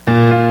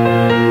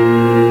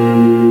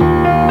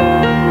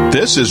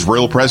This is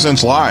Real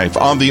Presence Live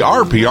on the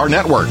RPR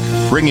Network,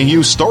 bringing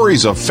you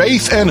stories of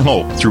faith and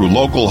hope through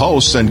local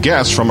hosts and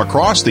guests from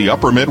across the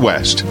upper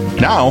Midwest.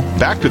 Now,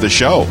 back to the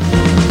show.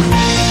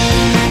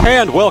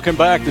 And welcome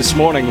back this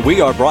morning. We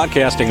are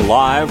broadcasting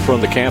live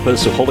from the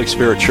campus of Holy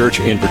Spirit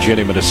Church in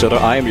Virginia, Minnesota.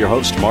 I am your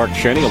host, Mark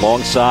Cheney,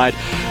 alongside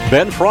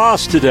Ben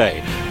Frost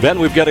today. Ben,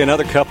 we've got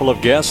another couple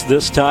of guests,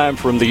 this time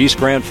from the East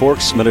Grand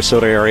Forks,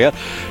 Minnesota area.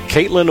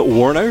 Caitlin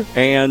Werner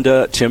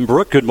and Tim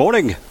Brook. Good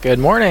morning. Good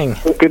morning.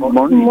 Good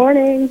morning. Good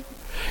morning.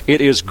 It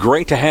is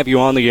great to have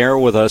you on the air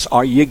with us.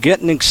 Are you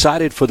getting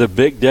excited for the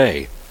big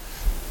day?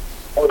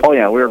 Oh,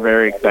 yeah, we're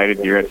very excited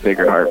here at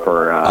Sacred Heart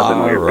for the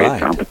Know Your Faith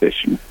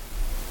competition.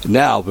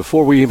 Now,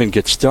 before we even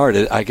get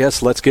started, I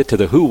guess let's get to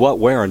the who, what,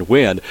 where, and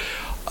when.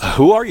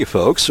 Who are you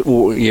folks?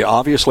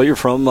 Obviously, you're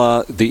from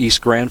the East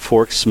Grand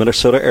Forks,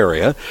 Minnesota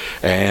area,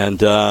 and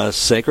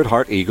Sacred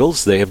Heart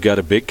Eagles. They have got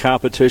a big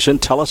competition.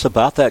 Tell us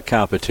about that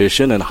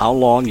competition and how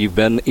long you've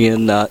been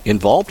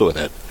involved with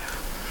it.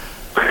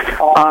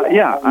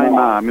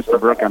 I'm Mr.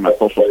 Brook. I'm a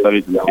social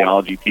studies and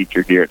theology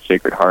teacher here at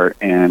Sacred Heart,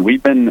 and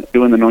we've been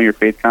doing the Know Your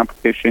Faith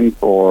competition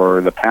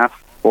for the past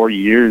 4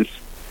 years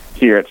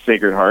here at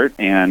Sacred Heart,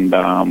 and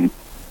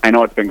I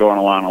know it's been going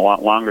along a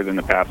lot longer than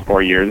the past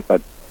 4 years,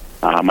 but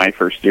my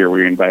first year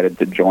we were invited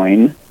to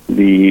join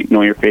the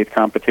Know Your Faith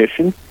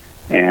competition,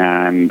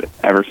 and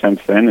ever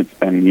since then it's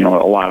been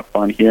a lot of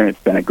fun here, and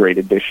it's been a great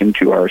addition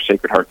to our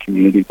Sacred Heart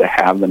community to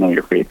have the Know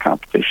Your Faith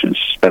competition.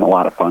 It's been a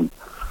lot of fun.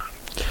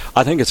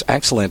 I think it's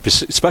excellent,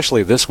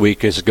 especially this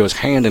week as it goes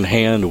hand in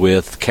hand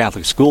with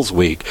Catholic Schools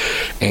Week,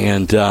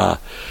 and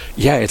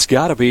it's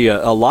got to be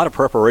a lot of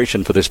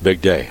preparation for this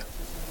big day.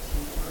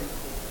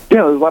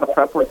 Yeah, there's a lot of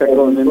prep work that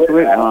goes into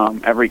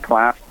it. Every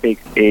class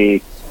takes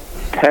a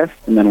test,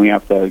 and then we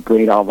have to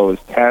grade all those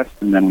tests,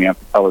 and then we have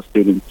to tell the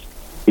students,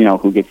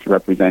 who gets to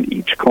represent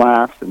each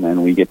class, and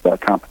then we get the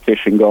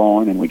competition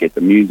going, and we get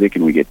the music,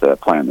 and we get to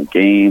plan the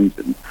games,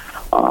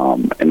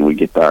 and we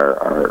get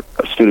our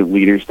student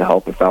leaders to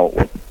help us out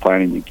with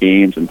planning the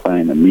games and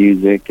planning the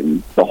music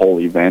and the whole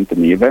event.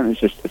 And the event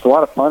is it's a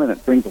lot of fun, and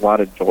it brings a lot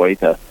of joy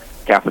to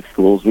Catholic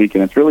Schools Week,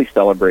 and it's really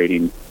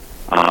celebrating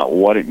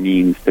what it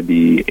means to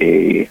be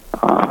a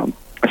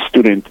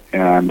student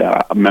and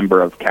a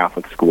member of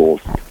Catholic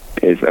schools.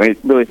 I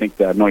really think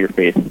that Know Your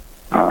Faith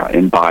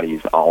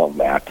embodies all of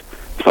that.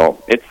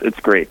 So it's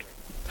great.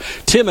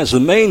 Tim, as the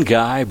main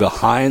guy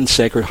behind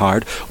Sacred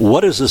Heart,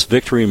 what does this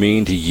victory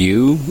mean to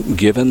you,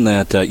 given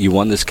that you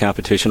won this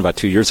competition about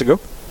 2 years ago?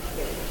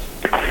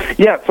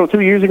 Yeah, so 2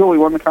 years ago we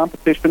won the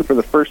competition for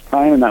the first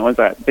time, and that was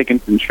at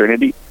Dickinson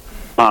Trinity.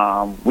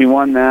 We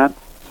won that,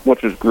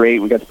 which was great.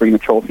 We got to bring the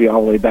trophy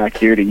all the way back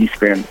here to East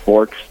Grand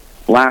Forks.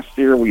 Last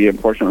year, we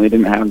unfortunately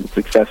didn't have the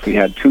success we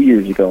had 2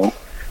 years ago.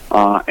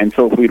 And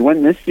so if we'd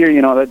win this year,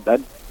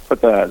 that'd put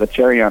the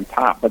cherry on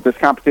top. But this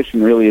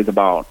competition really is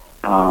about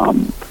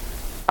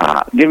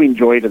giving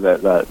joy to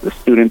the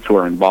students who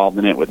are involved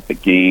in it with the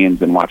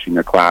games and watching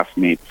their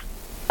classmates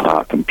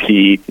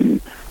compete.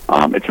 And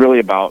it's really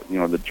about,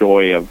 the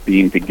joy of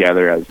being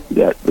together as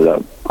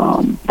the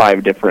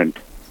 5 different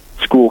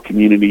school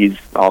communities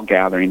all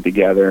gathering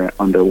together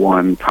under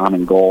one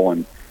common goal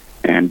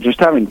and just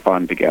having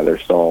fun together.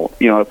 So,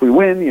 if we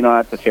win,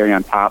 that's the cherry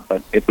on top.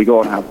 But if we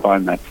go and have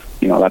fun,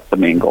 that's the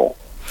main goal.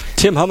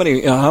 Tim, how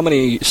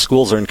many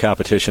schools are in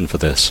competition for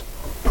this?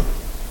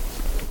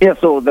 Yeah,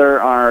 so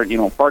there are,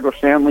 Fargo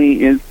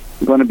Shanley is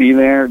going to be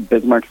there,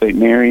 Bismarck St.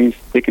 Mary's,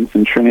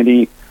 Dickinson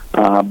Trinity,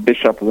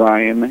 Bishop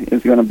Ryan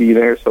is going to be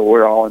there. So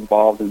we're all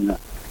involved in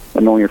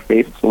the Know Your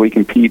Faith, so we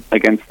compete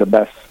against the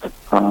best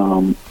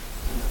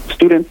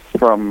students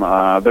from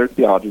their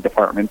theology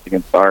departments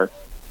against our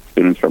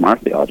students from our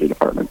theology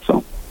department.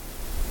 So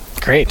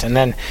great. And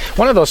then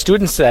one of those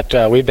students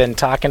that we've been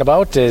talking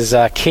about is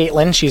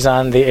Caitlin. She's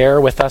on the air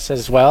with us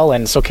as well.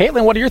 And so,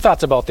 Caitlin, what are your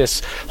thoughts about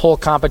this whole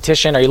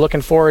competition? Are you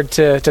looking forward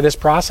to this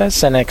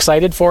process and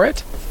excited for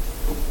it?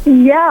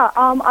 Yeah,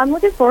 I'm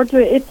looking forward to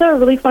it. It's a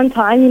really fun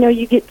time.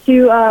 You get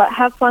to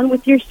have fun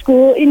with your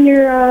school in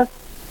your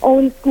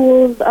own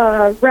school's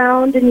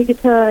round, and you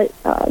get to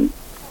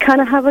kind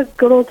of have a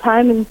good old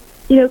time and,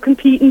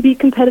 compete and be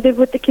competitive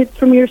with the kids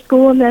from your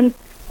school. And then,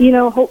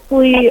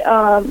 hopefully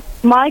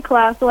my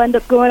class will end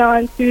up going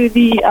on to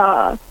the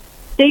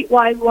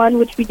statewide one,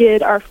 which we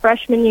did our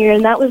freshman year,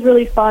 and that was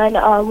really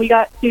fun. We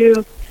got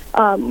to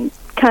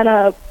kind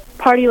of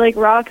party like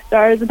rock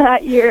stars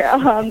that year.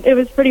 It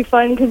was pretty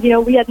fun because,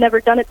 we had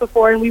never done it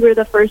before, and we were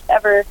the first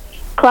ever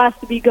class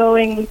to be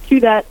going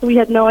to that, so we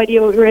had no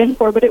idea what we were in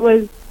for, but it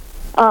was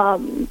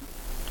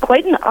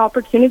quite an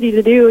opportunity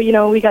to do.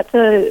 We got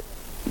to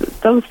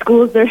those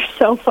schools. They're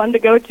so fun to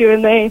go to,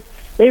 and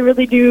they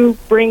really do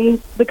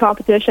bring the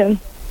competition.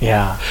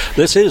 Yeah.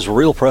 This is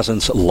Real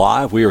Presence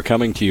Live. We are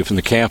coming to you from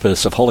the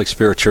campus of Holy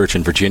Spirit Church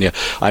in Virginia.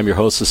 I'm your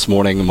host this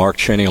morning, Mark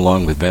Cheney,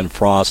 along with Ben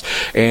Frost.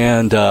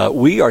 And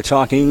we are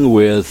talking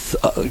with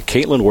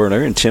Caitlin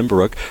Werner and Tim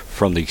Brook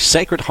from the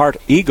Sacred Heart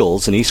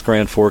Eagles in East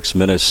Grand Forks,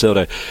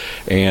 Minnesota.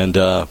 And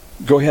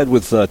go ahead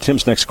with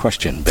Tim's next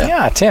question, Ben.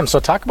 Yeah, Tim, so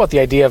talk about the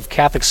idea of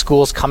Catholic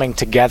schools coming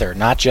together,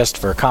 not just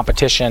for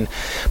competition,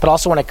 but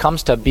also when it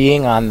comes to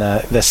being on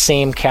the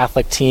same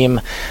Catholic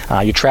team.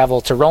 You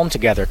travel to Rome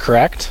together,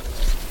 correct?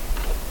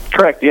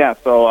 Correct, yeah.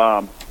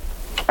 So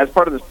as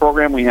part of this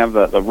program, we have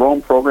the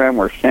Rome program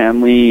where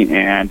Shanley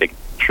and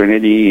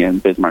Trinity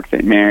and Bismarck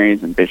St.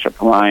 Mary's and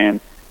Bishop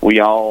Orion, we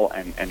all,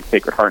 and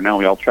Sacred Heart now,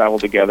 we all travel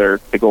together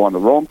to go on the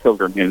Rome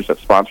pilgrimage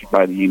that's sponsored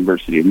by the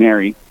University of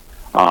Mary.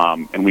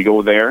 And we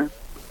go there,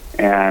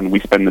 and we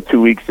spend the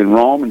 2 weeks in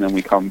Rome, and then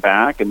we come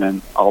back, and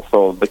then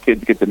also the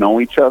kids get to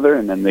know each other,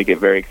 and then they get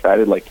very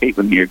excited. Like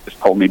Caitlin here just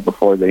told me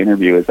before the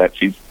interview, is that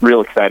she's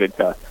real excited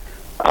to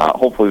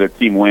hopefully their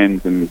team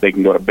wins, and they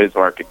can go to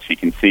Bismarck, and she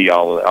can see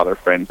all the other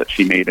friends that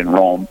she made in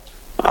Rome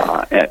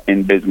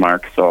in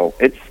Bismarck. So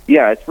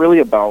it's really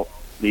about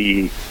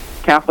the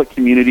Catholic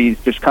communities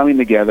just coming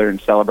together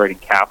and celebrating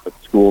Catholic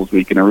schools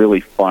week in a really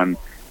fun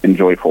and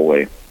joyful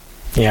way.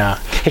 Yeah.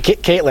 Hey,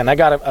 Caitlin, I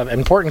got an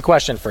important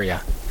question for you.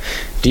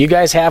 Do you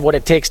guys have what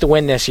it takes to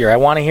win this year? I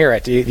want to hear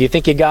it. Do you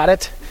think you got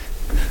it?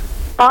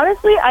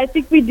 Honestly, I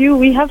think we do.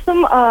 We have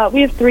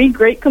we have 3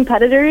 great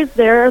competitors.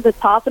 They're the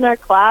top in our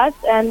class,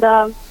 and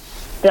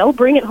they'll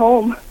bring it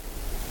home.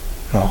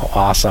 Oh,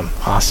 awesome.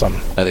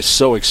 That is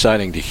so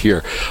exciting to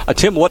hear.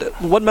 Tim,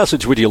 what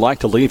message would you like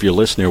to leave your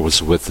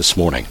listeners with this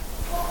morning?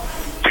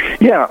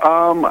 Yeah,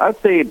 I'd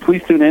say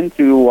please tune in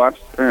to watch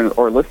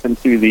or listen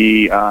to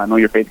the Know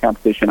Your Faith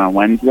competition on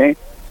Wednesday.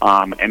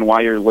 And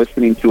while you're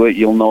listening to it,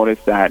 you'll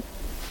notice that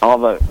all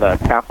the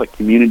Catholic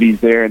communities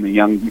there,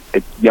 and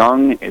it's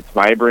young, it's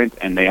vibrant,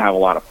 and they have a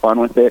lot of fun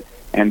with it.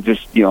 And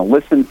just,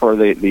 listen for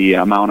the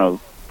amount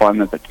of fun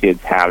that the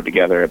kids have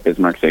together at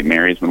Bismarck St.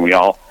 Mary's when we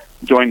all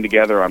join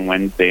together on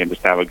Wednesday and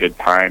just have a good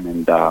time.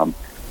 And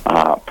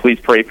please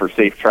pray for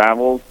safe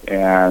travels,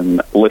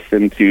 and please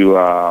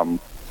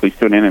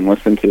tune in and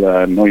listen to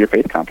the Know Your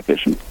Faith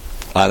competition.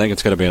 I think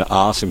it's going to be an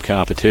awesome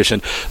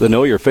competition. The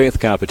Know Your Faith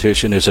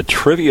competition is a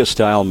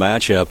trivia-style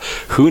matchup.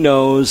 Who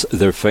knows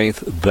their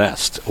faith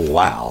best?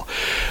 Wow.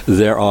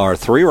 There are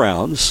 3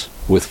 rounds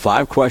with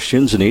 5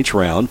 questions in each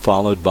round,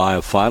 followed by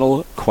a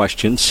final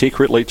question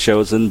secretly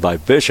chosen by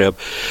Bishop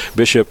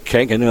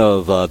Kagan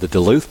of the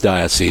Duluth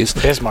Diocese.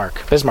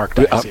 Bismarck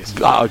Diocese.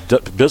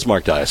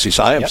 Bismarck Diocese.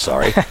 I am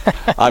sorry.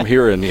 I'm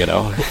here in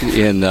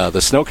the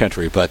snow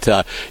country, but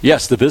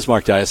yes, the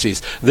Bismarck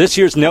Diocese. This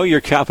year's Know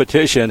Your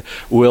competition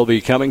will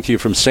be coming to you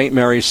from St.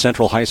 Mary's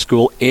Central High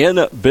School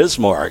in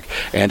Bismarck,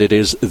 and it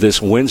is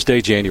this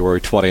Wednesday, January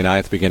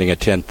 29th, beginning at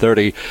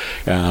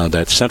 10:30.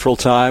 That's Central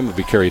Time. It will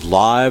be carried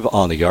live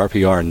on the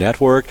RPR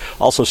network,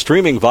 also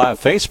streaming via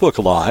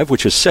Facebook Live,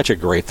 which is such a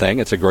great thing.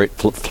 It's a great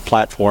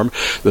platform.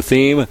 The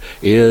theme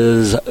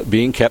is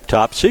being kept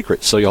top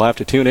secret, so you'll have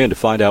to tune in to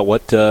find out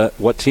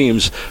what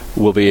teams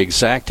will be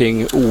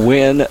exacting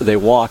when they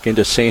walk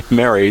into St.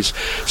 Mary's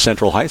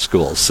Central High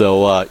School.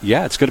 So,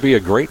 it's going to be a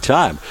great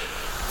time.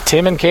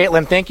 Tim and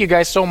Caitlin, thank you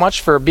guys so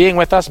much for being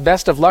with us.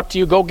 Best of luck to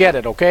you. Go get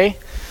it, okay?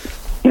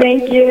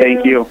 Thank you.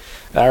 Thank you.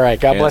 All right.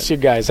 God bless you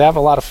guys. Have a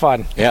lot of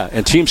fun. Yeah,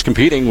 and teams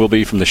competing will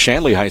be from the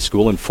Shanley High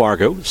School in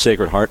Fargo,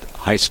 Sacred Heart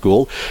High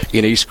School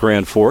in East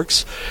Grand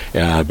Forks,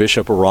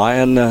 Bishop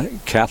Orion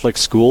Catholic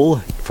School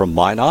from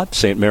Minot,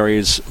 St.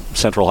 Mary's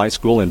Central High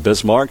School in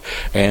Bismarck,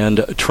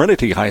 and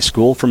Trinity High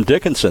School from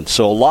Dickinson.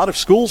 So a lot of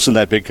schools in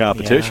that big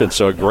competition,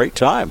 so a great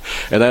time.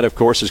 And that, of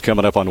course, is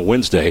coming up on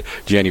Wednesday,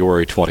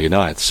 January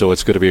 29th. So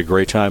it's going to be a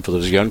great time for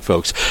those young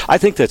folks. I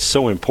think that's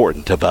so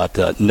important about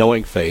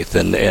knowing faith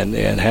and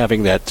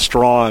having that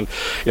strong.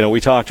 We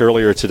talked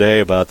earlier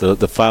today about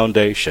the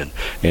foundation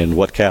and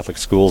what Catholic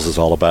schools is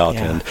all about,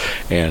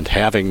 and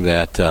having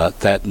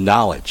that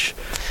knowledge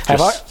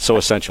is so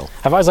essential.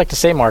 I've always liked to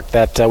say, Mark,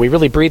 that we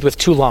really breathe with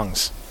 2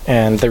 lungs.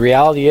 And the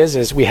reality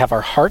is we have our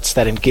hearts,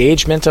 that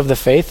engagement of the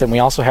faith, and we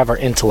also have our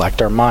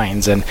intellect, our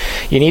minds. And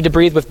you need to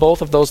breathe with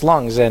both of those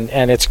lungs. And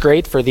it's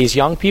great for these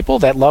young people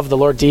that love the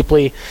Lord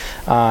deeply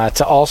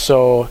to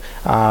also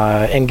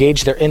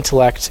engage their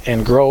intellect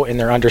and grow in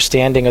their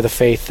understanding of the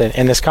faith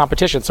in this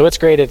competition. So it's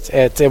great.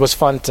 It was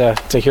fun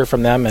to hear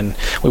from them, and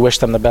we wish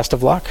them the best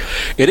of luck.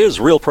 It is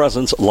Real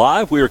Presence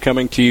Live. We are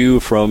coming to you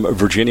from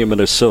Virginia,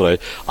 Minnesota.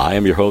 I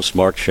am your host,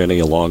 Mark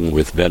Shenny, along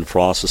with Ben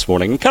Frost this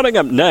morning. And coming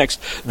up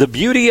next, the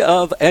beauty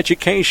of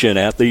education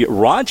at the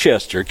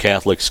Rochester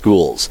Catholic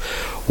Schools.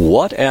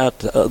 What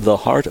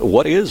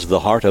is the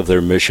heart of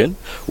their mission?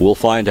 We'll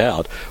find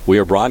out. We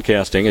are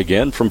broadcasting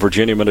again from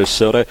Virginia,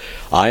 Minnesota.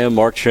 I am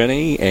Mark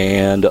Shenny,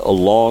 and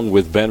along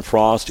with Ben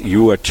Frost,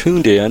 you are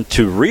tuned in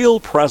to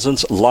Real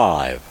Presence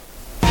Live.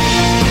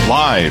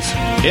 Live,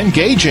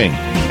 engaging,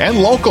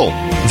 and local.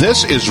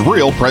 This is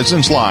Real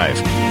Presence Live,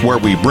 where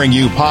we bring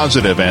you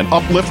positive and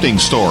uplifting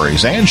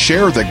stories and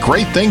share the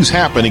great things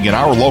happening in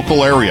our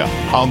local area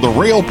on the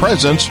Real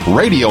Presence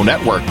Radio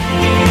Network.